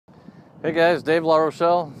Hey guys, Dave La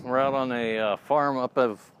Rochelle. We're out on a farm up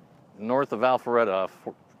north of Alpharetta,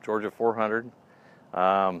 Georgia 400.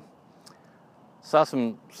 Saw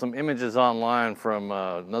some images online from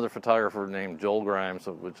another photographer named Joel Grimes,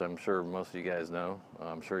 which I'm sure most of you guys know.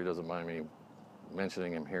 I'm sure he doesn't mind me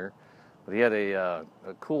mentioning him here. But he had a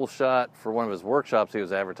cool shot for one of his workshops he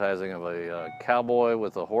was advertising of a cowboy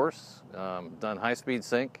with a horse, done Highspeed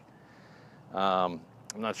Sync. I'm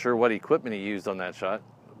not sure what equipment he used on that shot,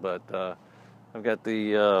 but I've got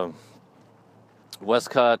the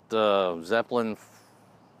Westcott Zeppelin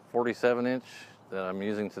 47-inch that I'm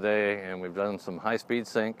using today, and we've done some Highspeed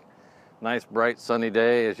Sync. Nice bright sunny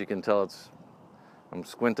day. As you can tell, I'm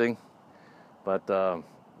squinting, but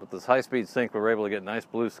with this Highspeed Sync we're able to get nice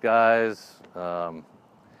blue skies.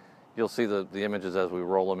 You'll see the images as we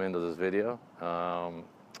roll them into this video.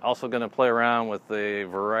 Also going to play around with a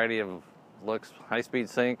variety of looks. Highspeed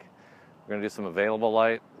Sync, we're going to do some available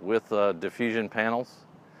light with diffusion panels,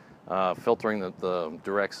 filtering the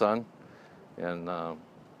direct sun. And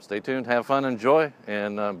stay tuned, have fun, enjoy,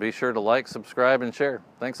 and be sure to like, subscribe, and share.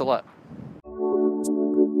 Thanks a lot.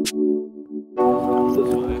 This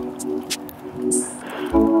way.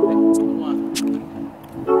 Hey, come on.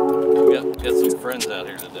 We got some friends out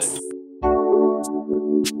here today.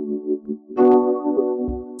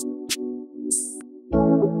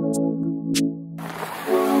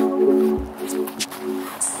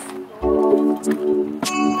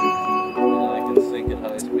 I can sync at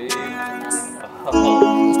high speed.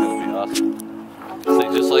 Oh, it's gonna be awesome. See,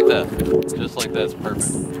 just like that. Just like that, it's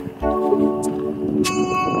perfect.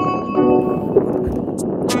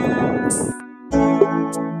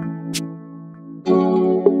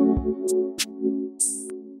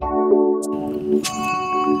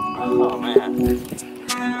 Oh man. You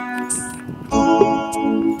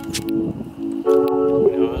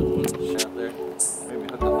know what? What's the shot there? Maybe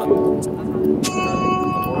hook up the horse this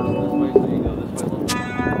way so you go this way a little bit.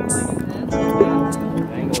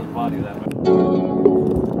 Angle his body that way.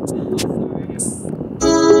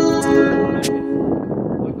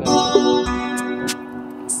 Like that.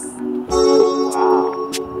 Wow.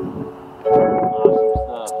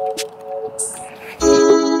 Awesome stuff.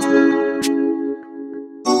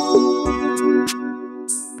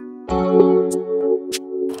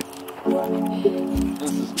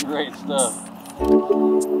 This is great stuff.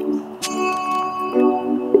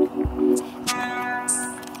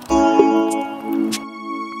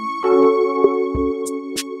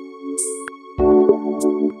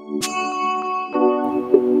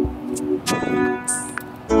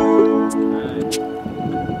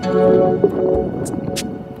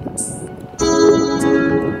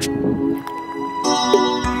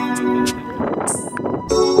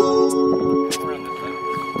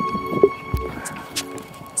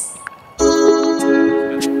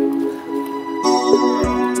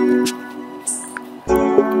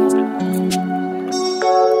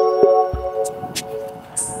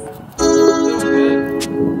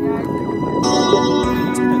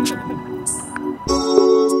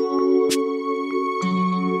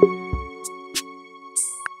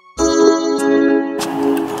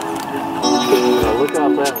 Look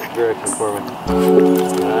off that direction for me.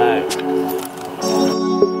 Nice.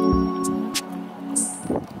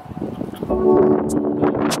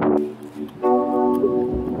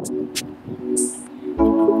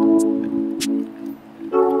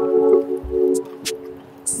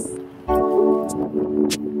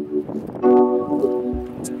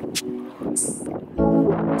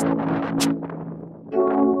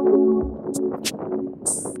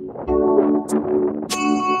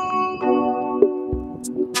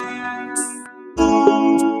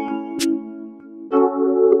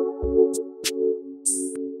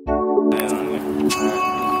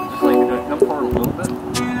 Come forward a little bit.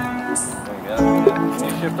 There you go. Can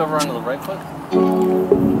you shift over onto the right foot? There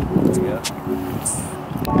you go.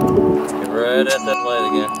 Get right at that light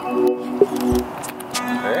again.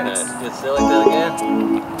 Very nice. Get still like that again.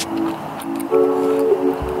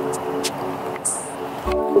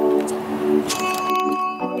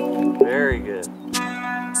 Very good.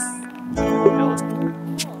 You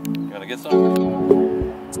want to get some?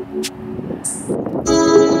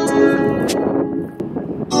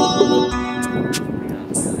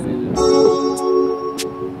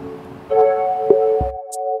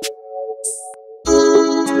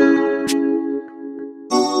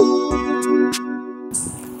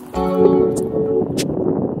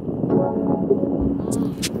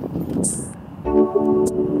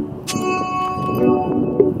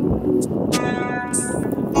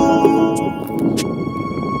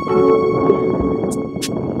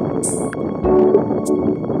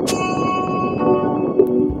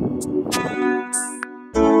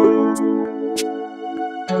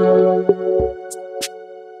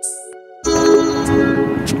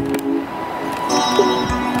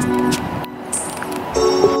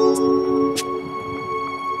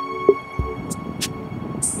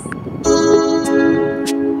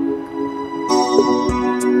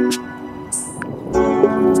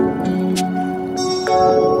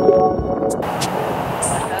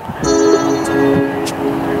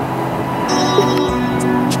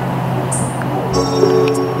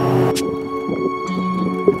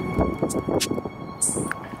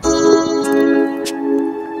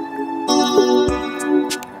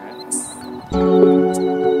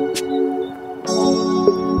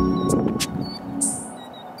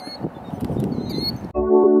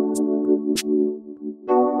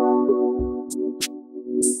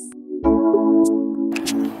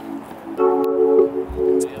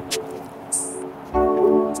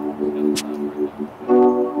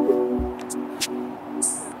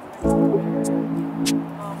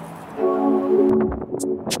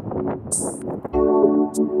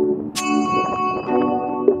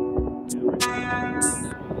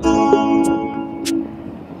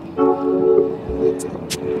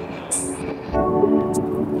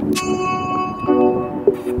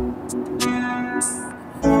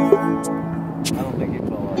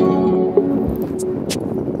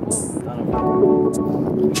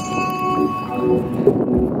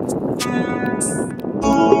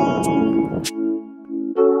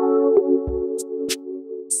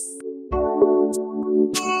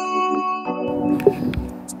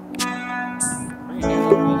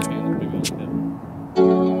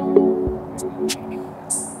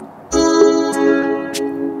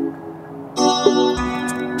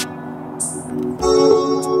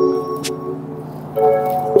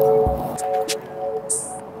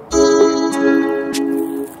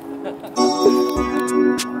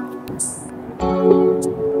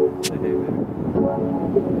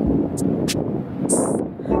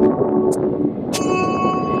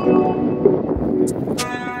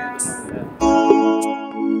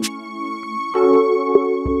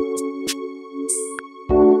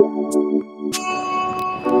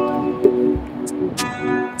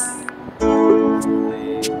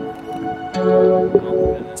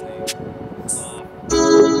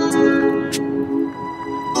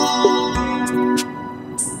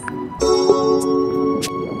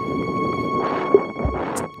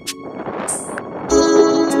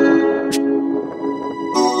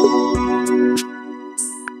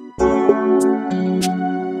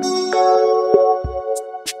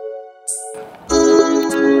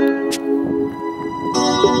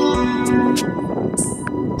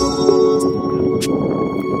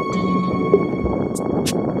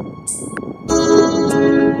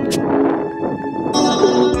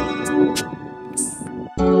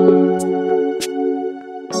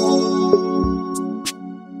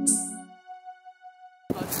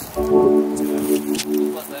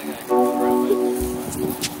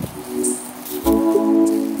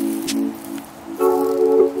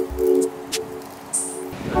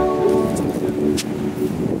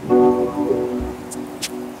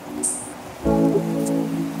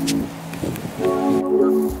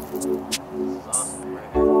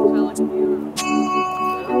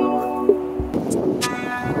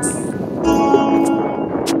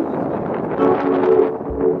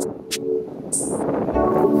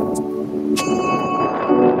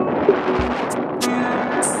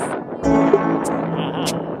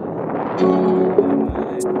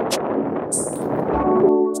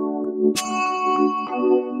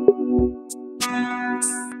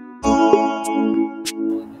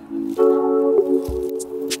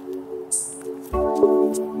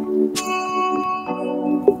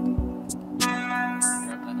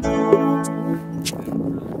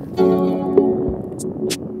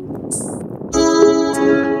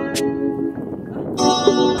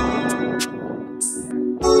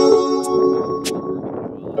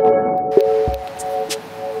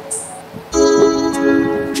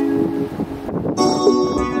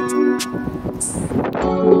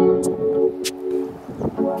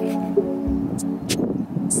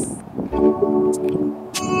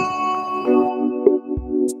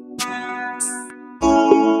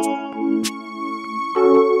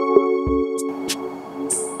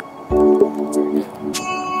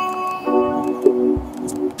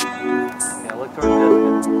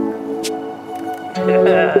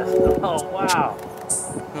 Yes! Oh, wow!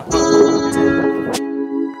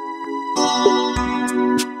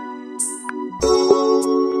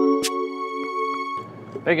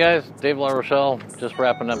 Hey guys, Dave La Rochelle, just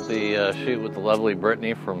wrapping up the shoot with the lovely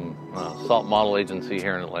Brittany from Salt Model Agency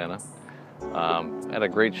here in Atlanta. Had a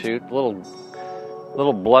great shoot, a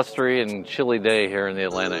little blustery and chilly day here in the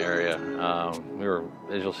Atlanta area. We were,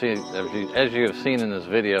 as you have seen in this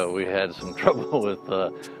video, we had some trouble with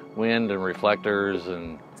wind and reflectors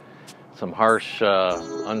and some harsh,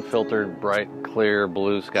 unfiltered, bright, clear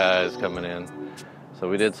blue skies coming in. So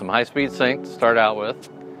we did some high-speed sync to start out with.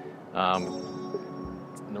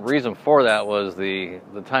 The reason for that was the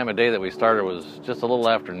time of day that we started was just a little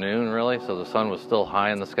afternoon, really, so the sun was still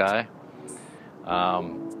high in the sky.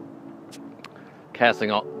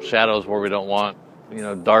 Casting shadows where we don't want,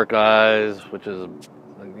 dark eyes, which is,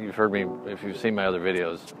 you've heard me, if you've seen my other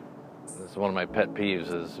videos, it's one of my pet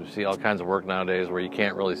peeves, is you see all kinds of work nowadays where you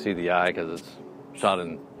can't really see the eye because it's shot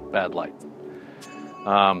in bad light.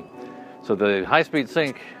 So the high-speed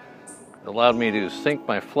sync allowed me to sync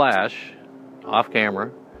my flash off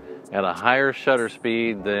camera at a higher shutter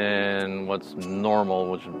speed than what's normal,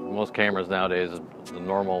 which most cameras nowadays, the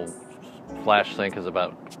normal flash sync is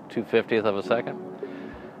about 2/50th of a second.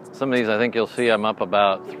 Some of these I think you'll see I'm up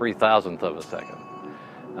about 3,000th of a second.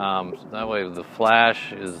 So that way the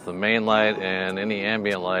flash is the main light and any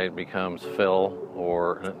ambient light becomes fill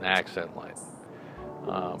or an accent light.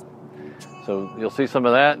 So you'll see some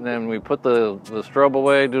of that, and then we put the strobe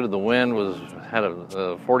away due to the wind. Had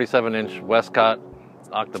a 47-inch Westcott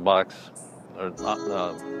Octabox or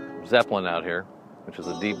Zeppelin out here, which is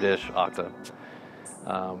a deep dish octa.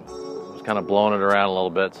 Was kind of blowing it around a little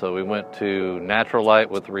bit, so we went to natural light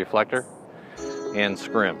with the reflector and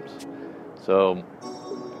scrims. So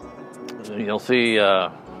you'll see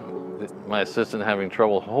my assistant having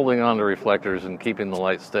trouble holding on to reflectors and keeping the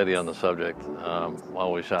light steady on the subject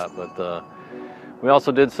while we shot. But we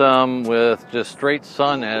also did some with just straight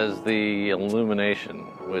sun as the illumination,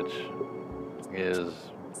 which is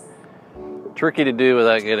tricky to do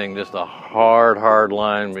without getting just a hard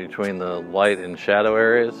line between the light and shadow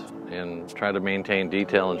areas and try to maintain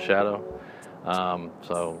detail and shadow.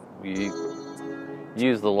 So you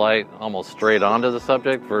use the light almost straight onto the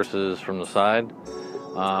subject versus from the side.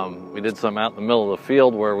 We did some out in the middle of the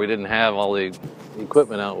field where we didn't have all the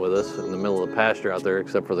equipment out with us in the middle of the pasture out there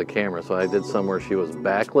except for the camera. So I did some where she was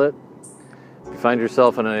backlit. If you find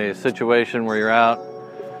yourself in a situation where you're out,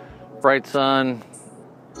 bright sun,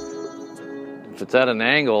 if it's at an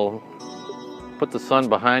angle, put the sun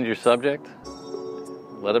behind your subject,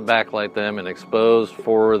 let it backlight them and expose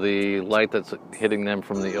for the light that's hitting them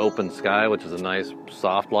from the open sky, which is a nice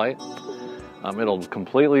soft light. It'll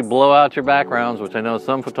completely blow out your backgrounds, which I know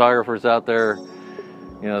some photographers out there,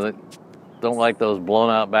 that don't like those blown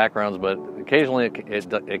out backgrounds, but occasionally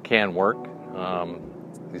it can work.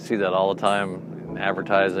 You see that all the time.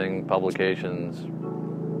 advertising, publications.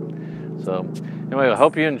 So anyway, I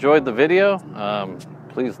hope you enjoyed the video.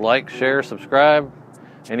 Please like, share, subscribe.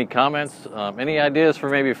 Any comments, any ideas for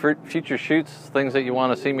maybe future shoots, things that you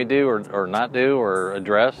want to see me do or not do or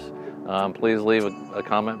address, please leave a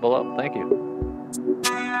comment below. Thank you.